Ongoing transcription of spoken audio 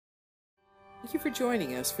Thank you for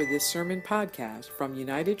joining us for this sermon podcast from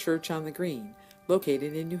United Church on the Green,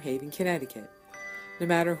 located in New Haven, Connecticut. No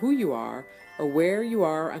matter who you are or where you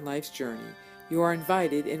are on life's journey, you are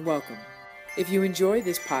invited and welcome. If you enjoy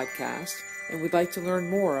this podcast and would like to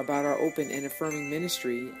learn more about our open and affirming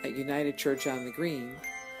ministry at United Church on the Green,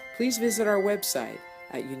 please visit our website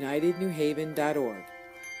at unitednewhaven.org.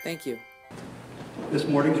 Thank you. This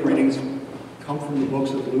morning's readings come from the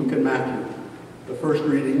books of Luke and Matthew. The first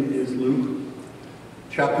reading is Luke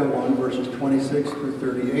chapter 1, verses 26 through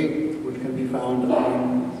 38, which can be found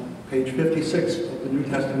on page 56 of the New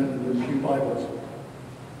Testament in your pew Bibles.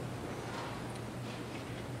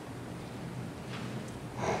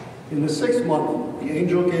 In the 6th month, the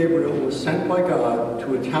angel Gabriel was sent by God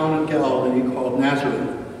to a town in Galilee called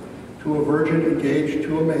Nazareth, to a virgin engaged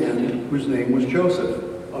to a man whose name was Joseph,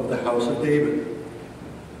 of the house of David.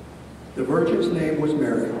 The virgin's name was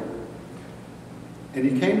Mary. And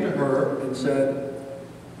he came to her and said,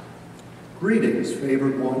 "Greetings,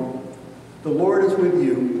 favored one, the Lord is with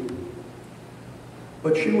you."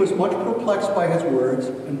 But she was much perplexed by his words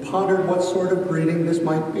and pondered what sort of greeting this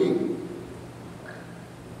might be.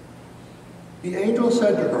 The angel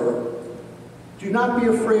said to her, "Do not be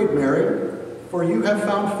afraid, Mary, for you have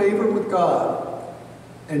found favor with God.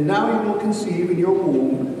 And now you will conceive in your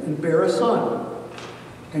womb and bear a son,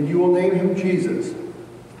 and you will name him Jesus.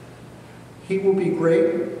 He will be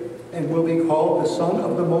great and will be called the Son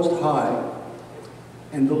of the Most High.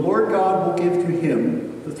 And the Lord God will give to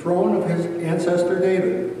him the throne of his ancestor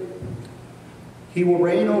David. He will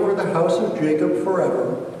reign over the house of Jacob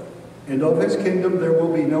forever, and of his kingdom there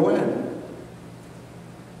will be no end."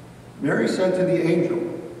 Mary said to the angel,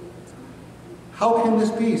 "How can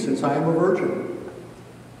this be, since I am a virgin?"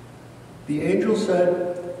 The angel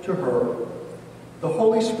said to her, "The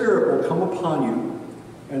Holy Spirit will come upon you,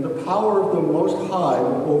 and the power of the Most High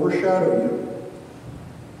will overshadow you.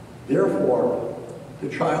 Therefore, the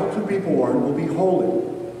child to be born will be holy.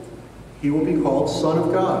 He will be called Son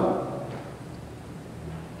of God.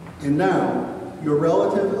 And now, your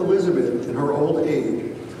relative Elizabeth, in her old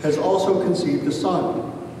age, has also conceived a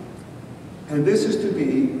son. And this is to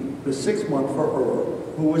be the 6th month for her,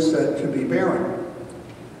 who was said to be barren.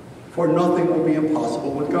 For nothing will be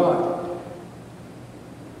impossible with God."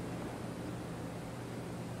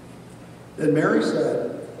 Then Mary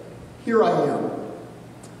said, "Here I am,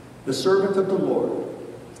 the servant of the Lord.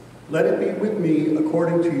 Let it be with me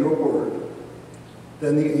according to your word."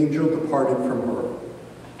 Then the angel departed from her.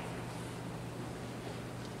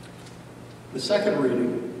 The second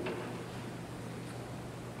reading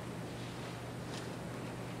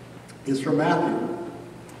is from Matthew,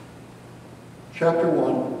 chapter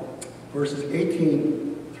 1, verses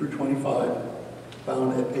 18 through 25,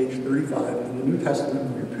 found at page 35 in the New Testament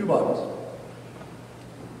of your pew Bibles.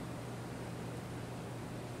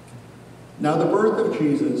 Now the birth of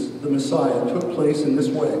Jesus, the Messiah, took place in this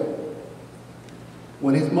way.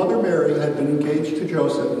 When his mother Mary had been engaged to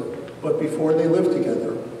Joseph, but before they lived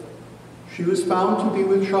together, she was found to be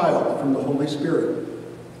with child from the Holy Spirit.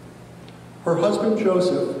 Her husband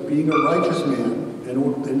Joseph, being a righteous man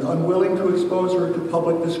and unwilling to expose her to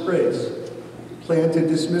public disgrace, planned to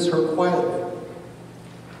dismiss her quietly.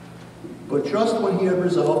 But just when he had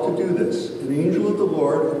resolved to do this, an angel of the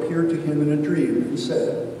Lord appeared to him in a dream and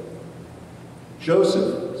said,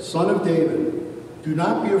 "Joseph, son of David, do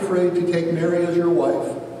not be afraid to take Mary as your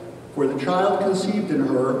wife, for the child conceived in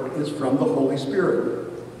her is from the Holy Spirit.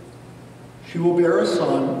 She will bear a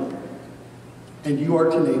son, and you are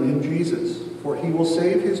to name him Jesus, for he will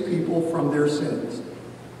save his people from their sins."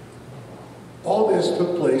 All this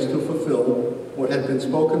took place to fulfill what had been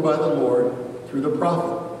spoken by the Lord through the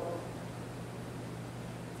prophet.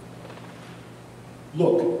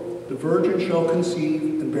 "Look, the virgin shall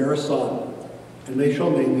conceive and bear a son, and they shall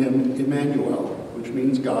name him Emmanuel," which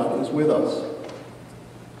means God is with us.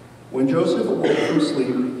 When Joseph awoke from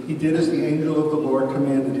sleep, he did as the angel of the Lord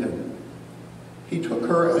commanded him. He took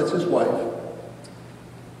her as his wife,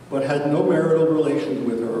 but had no marital relations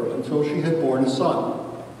with her until she had borne a son,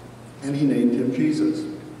 and he named him Jesus.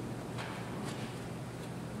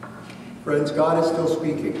 Friends, God is still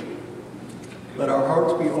speaking. Let our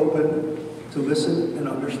hearts be open to listen and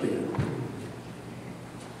understand.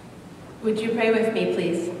 Would you pray with me,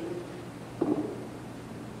 please?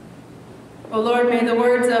 O Lord, may the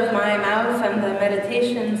words of my mouth and the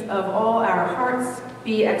meditations of all our hearts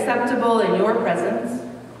be acceptable in your presence,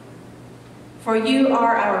 for you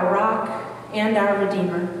are our rock and our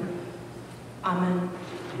Redeemer. Amen.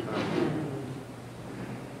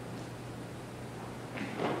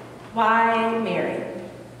 Why Mary?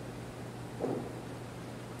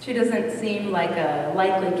 She doesn't seem like a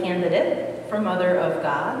likely candidate for Mother of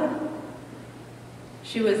God.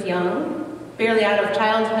 She was young, barely out of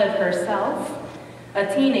childhood herself,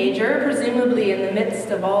 a teenager, presumably in the midst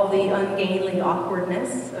of all the ungainly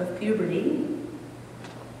awkwardness of puberty.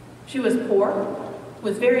 She was poor,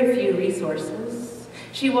 with very few resources.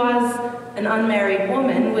 She was an unmarried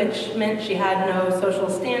woman, which meant she had no social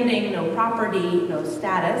standing, no property, no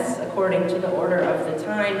status, according to the order of the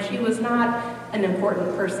time. She was not an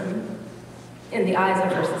important person in the eyes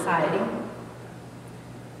of her society.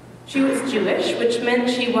 She was Jewish, which meant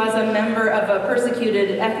she was a member of a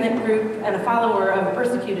persecuted ethnic group and a follower of a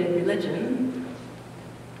persecuted religion.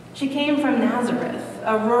 She came from Nazareth,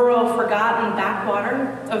 a rural, forgotten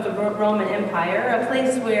backwater of the Roman Empire, a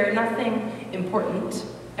place where nothing important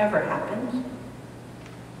ever happened.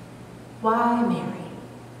 Why Mary?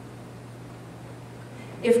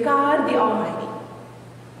 If God the Almighty,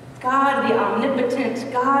 God the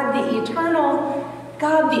Omnipotent, God the Eternal,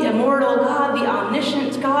 God the Immortal, God the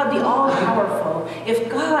Omniscient, God the All-Powerful, if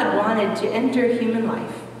God wanted to enter human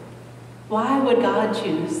life, why would God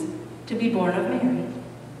choose to be born of Mary?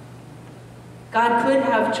 God could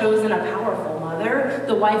have chosen a powerful mother,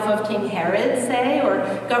 the wife of King Herod, say, or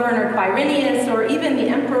Governor Quirinius, or even the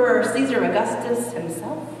Emperor Caesar Augustus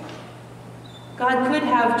himself. God could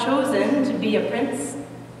have chosen to be a prince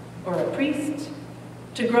or a priest,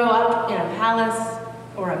 to grow up in a palace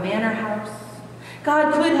or a manor house.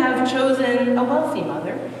 God could have chosen a wealthy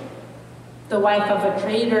mother, the wife of a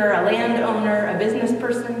trader, a landowner, a business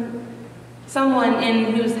person, someone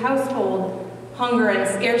in whose household hunger and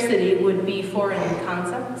scarcity would be foreign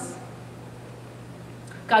concepts.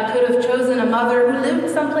 God could have chosen a mother who lived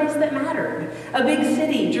someplace that mattered, a big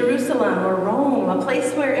city, Jerusalem or Rome, a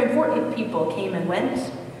place where important people came and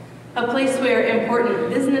went, a place where important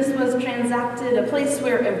business was transacted, a place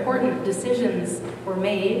where important decisions were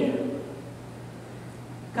made.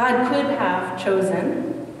 God could have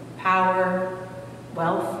chosen power,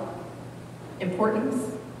 wealth,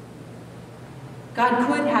 importance. God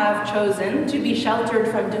could have chosen to be sheltered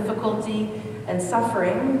from difficulty and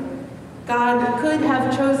suffering. God could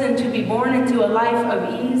have chosen to be born into a life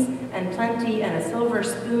of ease and plenty and a silver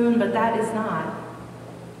spoon, but that is not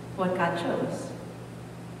what God chose.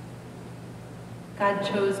 God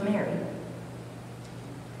chose Mary,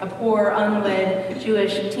 a poor, unwed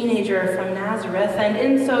Jewish teenager from Nazareth, and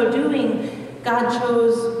in so doing, God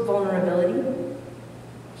chose vulnerability,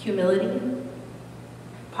 humility,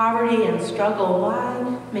 poverty and struggle.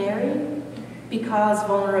 Why Mary? Because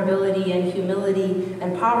vulnerability and humility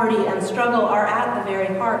and poverty and struggle are at the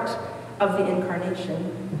very heart of the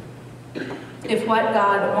incarnation. If what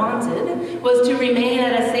God wanted was to remain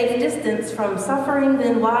at a safe distance from suffering,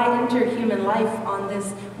 then why enter human life on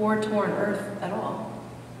this war-torn earth at all?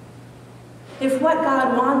 If what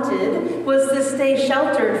God wanted was to stay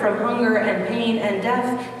sheltered from hunger and pain and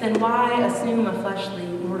death, then why assume a fleshly,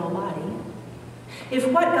 mortal body? If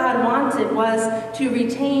what God wanted was to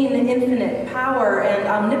retain infinite power and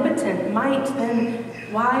omnipotent might, then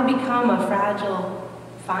why become a fragile,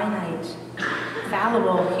 finite,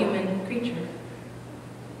 fallible human creature?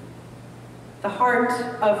 The heart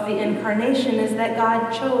of the incarnation is that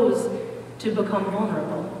God chose to become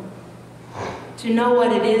vulnerable, to know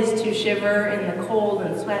what it is to shiver in the cold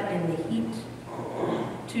and sweat in the heat,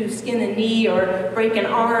 to skin a knee or break an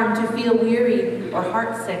arm, to feel weary or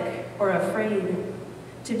heartsick or afraid,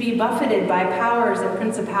 to be buffeted by powers and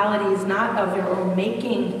principalities not of your own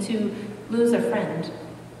making, to lose a friend,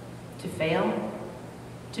 to fail,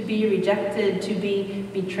 to be rejected, to be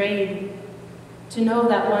betrayed, to know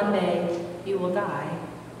that one day you will die.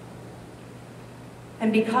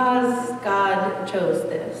 And because God chose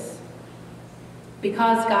this,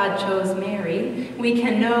 because God chose Mary, we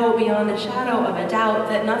can know beyond a shadow of a doubt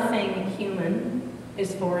that nothing human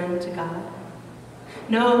is foreign to God.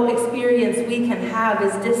 No experience we can have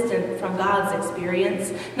is distant from God's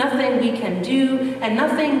experience. Nothing we can do and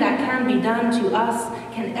nothing that can be done to us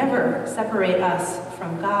can ever separate us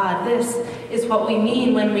from God. This is what we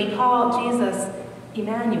mean when we call Jesus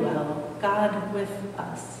Emmanuel, God with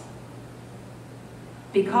us.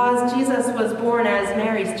 Because Jesus was born as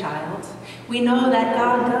Mary's child, we know that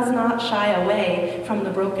God does not shy away from the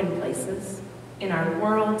broken places in our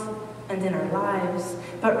world and in our lives,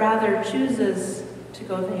 but rather chooses to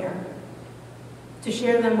go there, to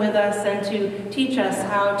share them with us and to teach us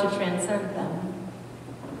how to transcend them.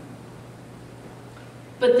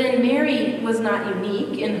 But then Mary was not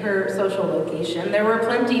unique in her social location. There were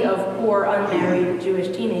plenty of poor, unmarried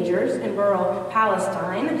Jewish teenagers in rural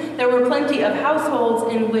Palestine. There were plenty of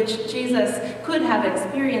households in which Jesus could have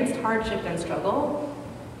experienced hardship and struggle.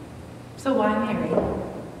 So why Mary?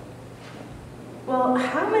 Well,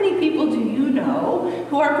 how many people do you know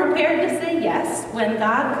who are prepared to say yes when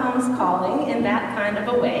God comes calling in that kind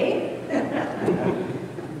of a way?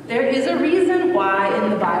 There is a reason why in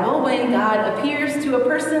the Bible, when God appears to a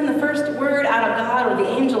person, the first word out of God or the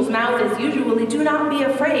angel's mouth is usually, "Do not be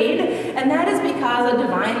afraid," and that is because a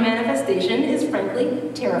divine manifestation is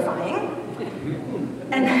frankly terrifying.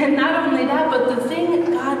 And not only that, but the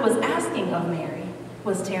thing God was asking of Mary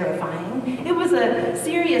was terrifying. It was a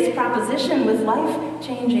serious proposition with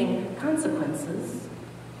life-changing consequences.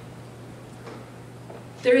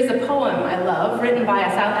 There is a poem I love, written by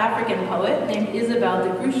a South African poet named Isabel de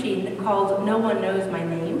Groushin, called "No One Knows My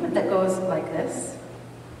Name," that goes like this.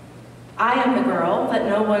 I am the girl that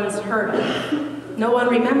no one's heard of. No one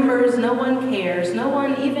remembers, no one cares, no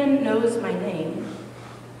one even knows my name.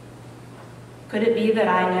 Could it be that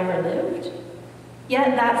I never lived?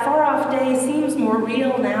 Yet that far-off day seems more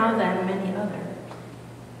real now than many other.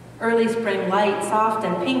 Early spring light, soft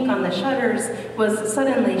and pink on the shutters, was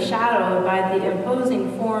suddenly shadowed by the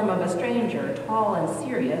imposing form of a stranger, tall and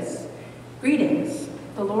serious. Greetings,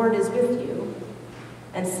 the Lord is with you.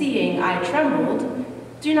 And seeing, I trembled.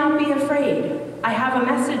 Do not be afraid. I have a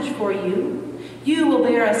message for you. You will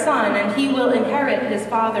bear a son, and he will inherit his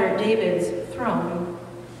father David's throne.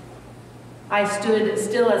 I stood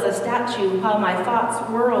still as a statue while my thoughts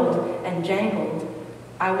whirled and jangled.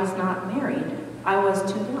 I was not married. I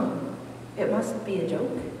was too young. It must be a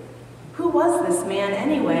joke. Who was this man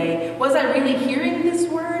anyway? Was I really hearing this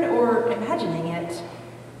word or imagining it?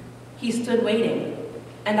 He stood waiting,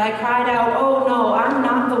 and I cried out, "Oh no, I'm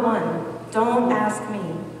not the one. Don't ask me.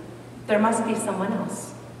 There must be someone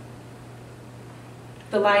else."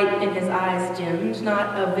 The light in his eyes dimmed,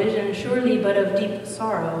 not of vision surely, but of deep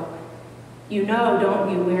sorrow. You know,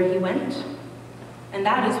 don't you, where he went? And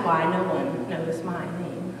that is why no one knows my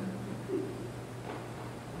name.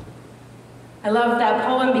 I love that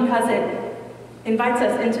poem because it invites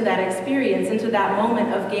us into that experience, into that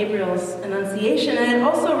moment of Gabriel's annunciation, and it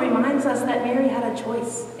also reminds us that Mary had a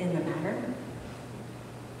choice in the matter.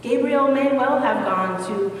 Gabriel may well have gone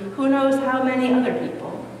to who knows how many other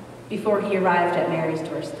people before he arrived at Mary's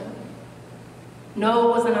doorstep. No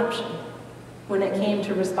was an option when it came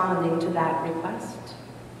to responding to that request.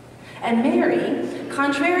 And Mary,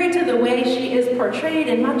 contrary to the way she is portrayed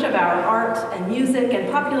in much of our art and music and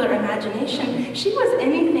popular imagination, she was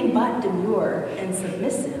anything but demure and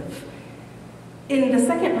submissive. In the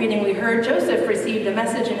second reading we heard, Joseph received a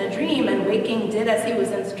message in a dream and waking did as he was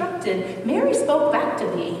instructed. Mary spoke back to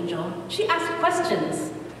the angel. She asked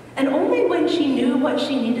questions, and only when she knew what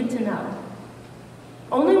she needed to know.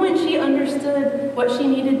 Only when she understood what she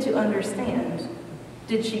needed to understand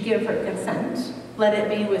did she give her consent. Let it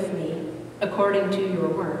be with me, according to your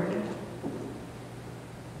word.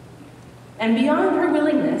 And beyond her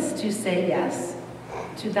willingness to say yes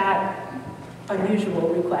to that unusual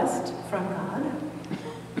request from God,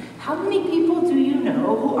 how many people do you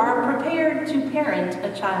know who are prepared to parent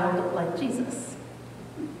a child like Jesus?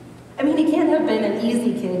 I mean, he can't have been an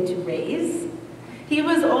easy kid to raise. He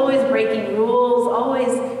was always breaking rules,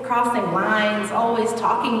 always crossing lines, always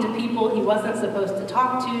talking to people he wasn't supposed to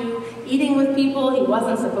talk to, eating with people he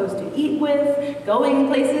wasn't supposed to eat with, going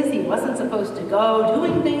places he wasn't supposed to go,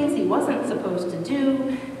 doing things he wasn't supposed to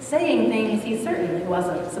do, saying things he certainly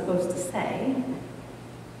wasn't supposed to say.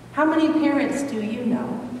 How many parents do you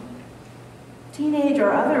know, teenage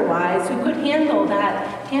or otherwise, who could handle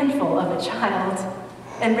that handful of a child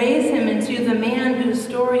and raise him into the man whose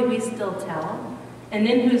story we still tell, and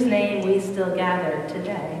in whose name we still gather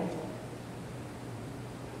today?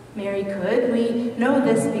 Mary could. We know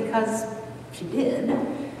this because she did.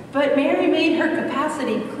 But Mary made her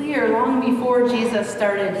capacity clear long before Jesus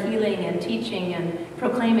started healing and teaching and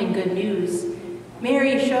proclaiming good news.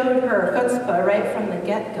 Mary showed her chutzpah right from the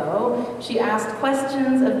get-go. She asked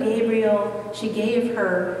questions of Gabriel. She gave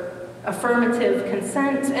her affirmative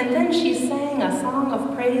consent, and then she sang a song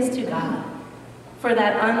of praise to God for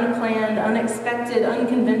that unplanned, unexpected,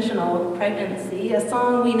 unconventional pregnancy, a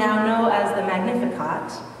song we now know as the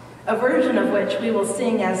Magnificat, a version of which we will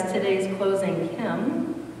sing as today's closing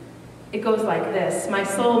hymn. It goes like this: My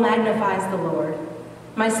soul magnifies the Lord.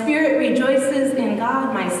 My spirit rejoices in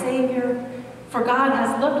God, my Savior, for God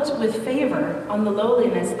has looked with favor on the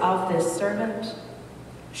lowliness of this servant.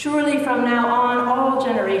 Surely from now on all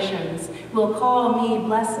generations will call me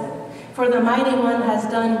blessed, for the Mighty One has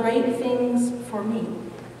done great things for me,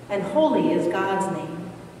 and holy is God's name.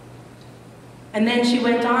 And then she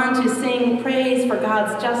went on to sing praise for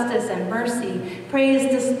God's justice and mercy, praise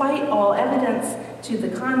despite all evidence to the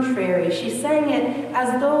contrary. She sang it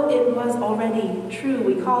as though it was already true.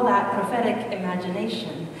 We call that prophetic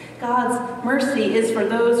imagination. God's mercy is for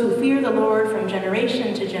those who fear the Lord from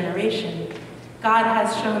generation to generation. God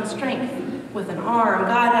has shown strength with an arm.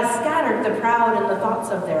 God has scattered the proud in the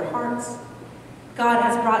thoughts of their hearts. God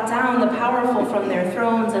has brought down the powerful from their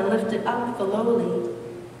thrones and lifted up the lowly.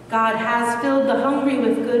 God has filled the hungry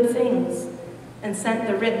with good things and sent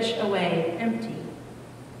the rich away empty.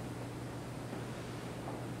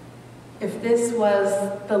 If this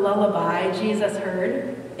was the lullaby Jesus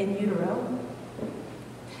heard in utero,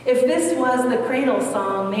 if this was the cradle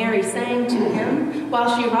song Mary sang to him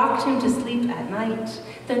while she rocked him to sleep at night,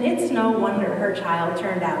 then it's no wonder her child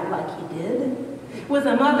turned out like he did. With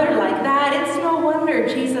a mother like that, it's no wonder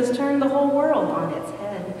Jesus turned the whole world on its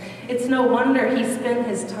head. It's no wonder he spent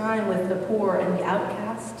his time with the poor and the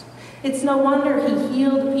outcast. It's no wonder he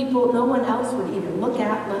healed people no one else would even look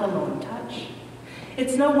at, let alone touch.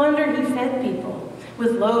 It's no wonder he fed people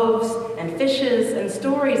with loaves and fishes and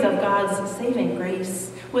stories of God's saving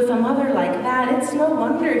grace. With a mother like that, it's no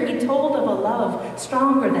wonder he told of a love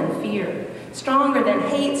stronger than fear, stronger than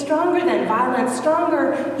hate, stronger than violence,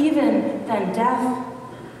 stronger even than death,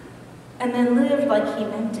 and then lived like he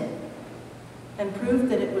meant it and proved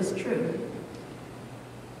that it was true.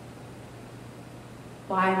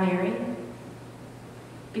 Why Mary?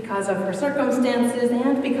 Because of her circumstances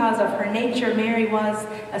and because of her nature, Mary was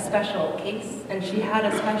a special case, and she had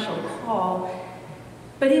a special call.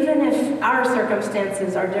 But even if our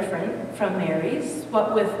circumstances are different from Mary's,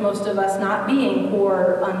 what with most of us not being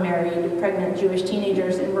poor, unmarried, pregnant Jewish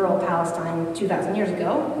teenagers in rural Palestine 2,000 years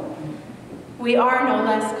ago, we are no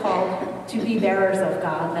less called to be bearers of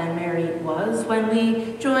God than Mary was when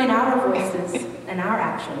we join our voices and our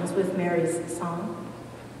actions with Mary's song.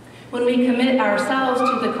 When we commit ourselves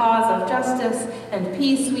to the cause of justice and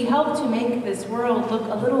peace, we help to make this world look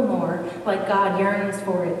a little more like God yearns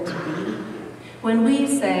for it to be. When we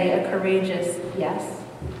say a courageous yes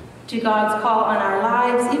to God's call on our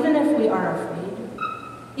lives, even if we are afraid,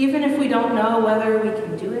 even if we don't know whether we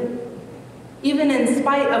can do it, even in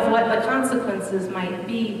spite of what the consequences might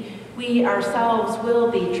be, we ourselves will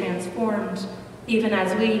be transformed, even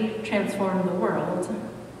as we transform the world.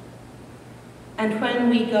 And when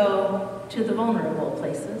we go to the vulnerable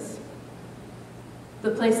places, the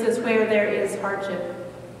places where there is hardship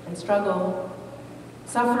and struggle,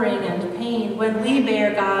 suffering and pain, when we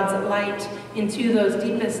bear God's light into those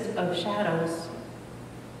deepest of shadows,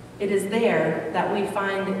 it is there that we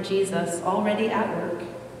find Jesus already at work,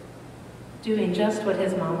 doing just what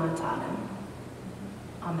his mama taught him.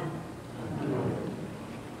 Amen.